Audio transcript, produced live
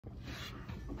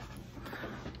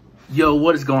Yo,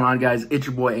 what is going on, guys? It's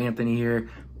your boy Anthony here,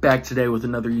 back today with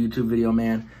another YouTube video,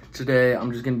 man. Today,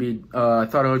 I'm just gonna be, I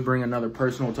thought I would bring another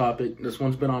personal topic. This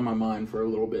one's been on my mind for a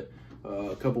little bit,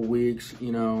 a couple weeks,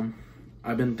 you know.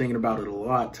 I've been thinking about it a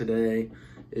lot today.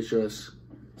 It's just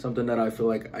something that I feel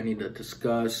like I need to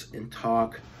discuss and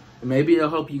talk, and maybe it'll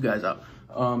help you guys out.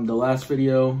 The last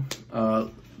video, a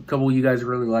couple of you guys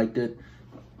really liked it.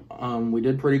 We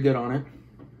did pretty good on it.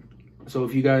 So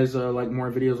if you guys like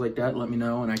more videos like that, let me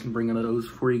know and I can bring in those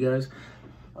for you guys.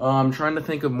 I'm trying to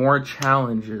think of more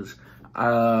challenges.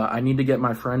 I need to get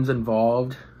my friends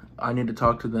involved. I need to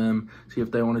talk to them, see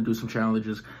if they want to do some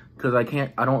challenges. Because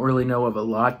I don't really know of a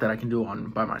lot that I can do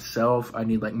by myself. I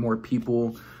need like more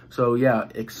people. So yeah,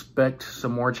 expect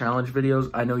some more challenge videos.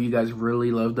 I know you guys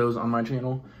really love those on my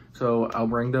channel. So I'll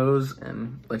bring those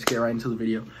and let's get right into the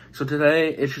video. So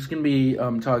today, it's just going to be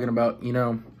talking about, you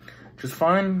know, just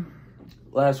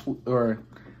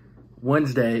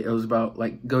Wednesday, it was about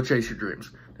like, go chase your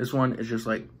dreams. This one is just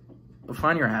like,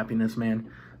 find your happiness, man.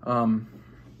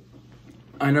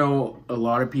 I know a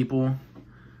lot of people,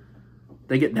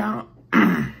 they get down,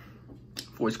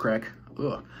 voice crack,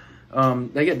 ugh.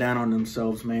 They get down on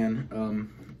themselves,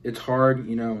 man. It's hard,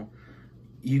 you know,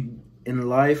 in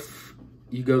life,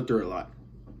 you go through a lot.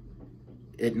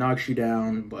 It knocks you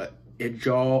down, but it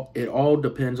all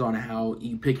depends on how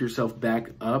you pick yourself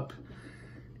back up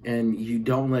and you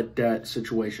don't let that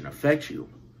situation affect you.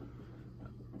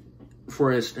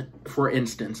 For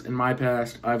instance, in my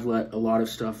past, I've let a lot of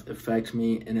stuff affect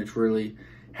me and it's really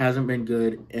hasn't been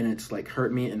good and it's like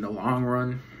hurt me in the long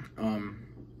run.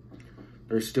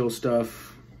 There's still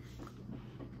stuff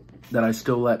that I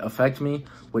still let affect me,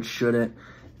 which shouldn't.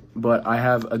 But I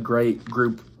have a great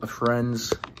group of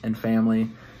friends and family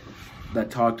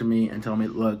that talk to me and tell me,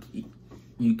 look,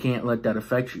 you can't let that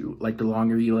affect you. Like, the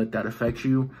longer you let that affect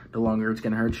you, the longer it's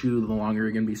going to hurt you, the longer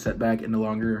you're going to be set back, and the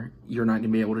longer you're not going to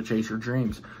be able to chase your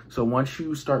dreams. So once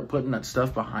you start putting that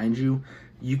stuff behind you,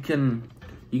 you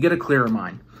get a clearer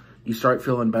mind. You start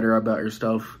feeling better about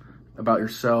yourself.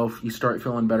 You start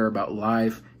feeling better about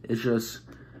life. It's just,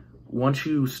 once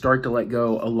you start to let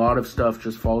go, a lot of stuff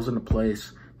just falls into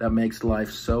place that makes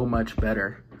life so much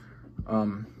better.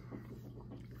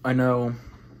 I know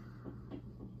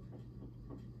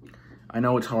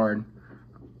it's hard,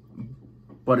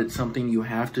 but it's something you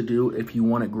have to do if you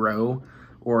want to grow,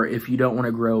 or if you don't want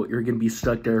to grow, you're going to be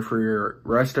stuck there for your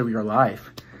rest of your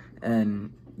life,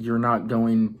 and you're not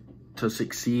going to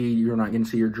succeed. You're not going to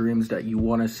see your dreams that you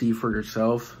want to see for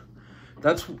yourself.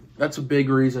 That's a big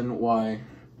reason why.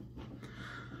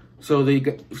 So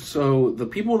the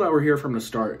people that were here from the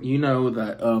start, you know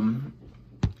that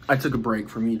I took a break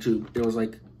from YouTube. It was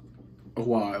like a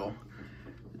while.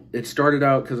 It started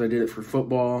out because I did it for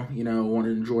football. You know,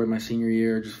 wanted to enjoy my senior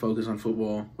year, just focus on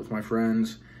football with my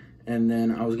friends. And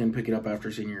then I was going to pick it up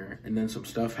after senior year. And then some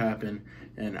stuff happened,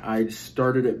 and I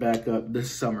started it back up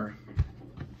this summer.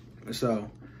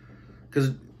 So,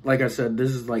 because like I said,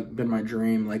 this has like been my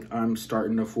dream. Like, I'm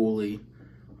starting to fully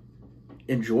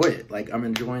enjoy it. Like, I'm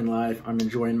enjoying life. I'm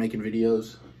enjoying making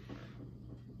videos.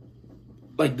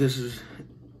 Like, this is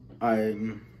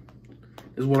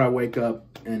what I wake up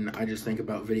and I just think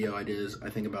about video ideas.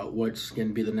 I think about what's going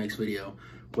to be the next video,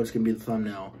 what's going to be the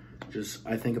thumbnail.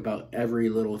 I think about every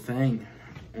little thing,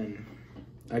 and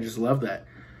I just love that.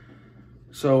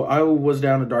 So I was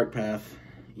down a dark path.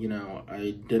 You know,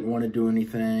 I didn't want to do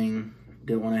anything,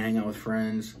 didn't want to hang out with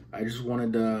friends. I just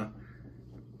wanted to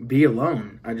be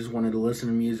alone. I just wanted to listen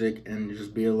to music and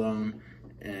just be alone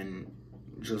and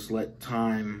just let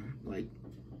time like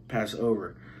pass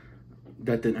over.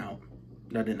 That didn't help.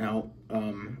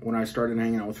 When I started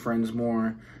hanging out with friends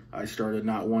more, I started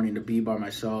not wanting to be by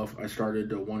myself. I started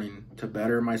to wanting to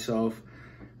better myself.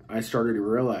 I started to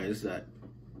realize that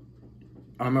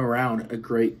I'm around a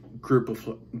great group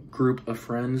of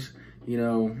friends. You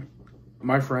know,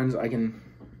 my friends, I can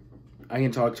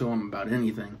talk to them about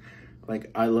anything.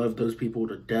 Like, I love those people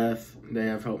to death. They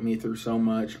have helped me through so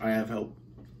much. I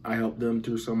helped them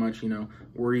through so much, you know.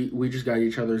 We just got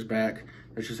each other's back.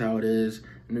 That's just how it is.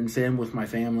 And then same with my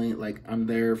family. Like, I'm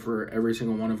there for every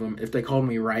single one of them. If they called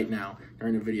me right now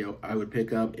during a video, I would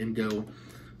pick up and go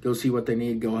see what they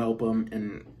need, go help them.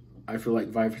 And I feel like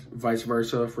vice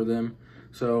versa for them.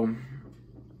 So,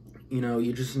 you know,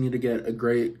 you just need to get a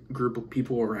great group of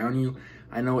people around you.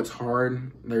 I know it's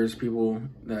hard. There's people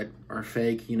that are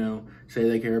fake, you know, say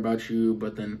they care about you,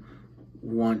 but then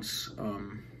once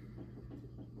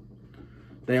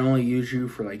they only use you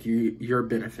for like your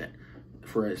benefit,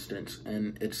 for instance.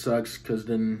 And it sucks because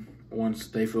then once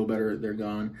they feel better, they're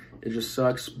gone. It just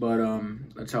sucks, but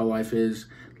that's how life is.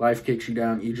 Life kicks you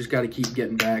down. You just got to keep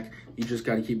getting back. You just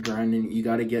got to keep grinding. You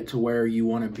got to get to where you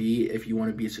want to be if you want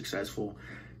to be successful.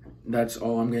 That's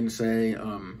all I'm going to say.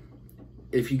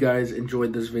 If you guys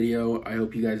enjoyed this video, I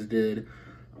hope you guys did.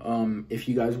 If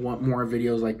you guys want more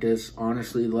videos like this,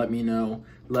 honestly, let me know.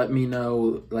 Let me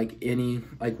know, like,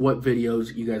 what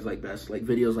videos you guys like best. Like,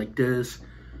 videos like this,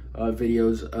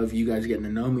 videos of you guys getting to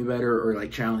know me better, or,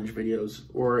 like, challenge videos.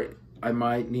 Or I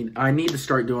need to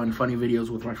start doing funny videos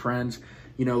with my friends.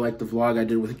 You know, like the vlog I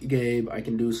did with Gabe. I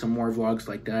can do some more vlogs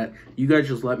like that. You guys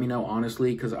just let me know,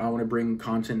 honestly, because I want to bring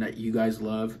content that you guys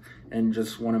love and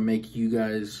just want to make you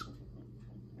guys...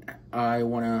 I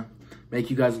want to make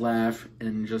you guys laugh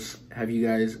and just have you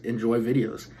guys enjoy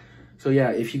videos. So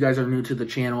yeah, if you guys are new to the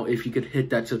channel, if you could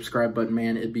hit that subscribe button,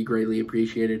 man, it'd be greatly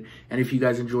appreciated. And if you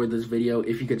guys enjoyed this video,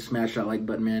 if you could smash that like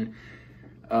button, man,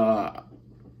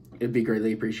 it'd be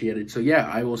greatly appreciated. So yeah,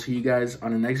 I will see you guys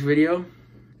on the next video.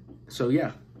 So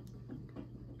yeah,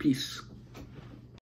 peace.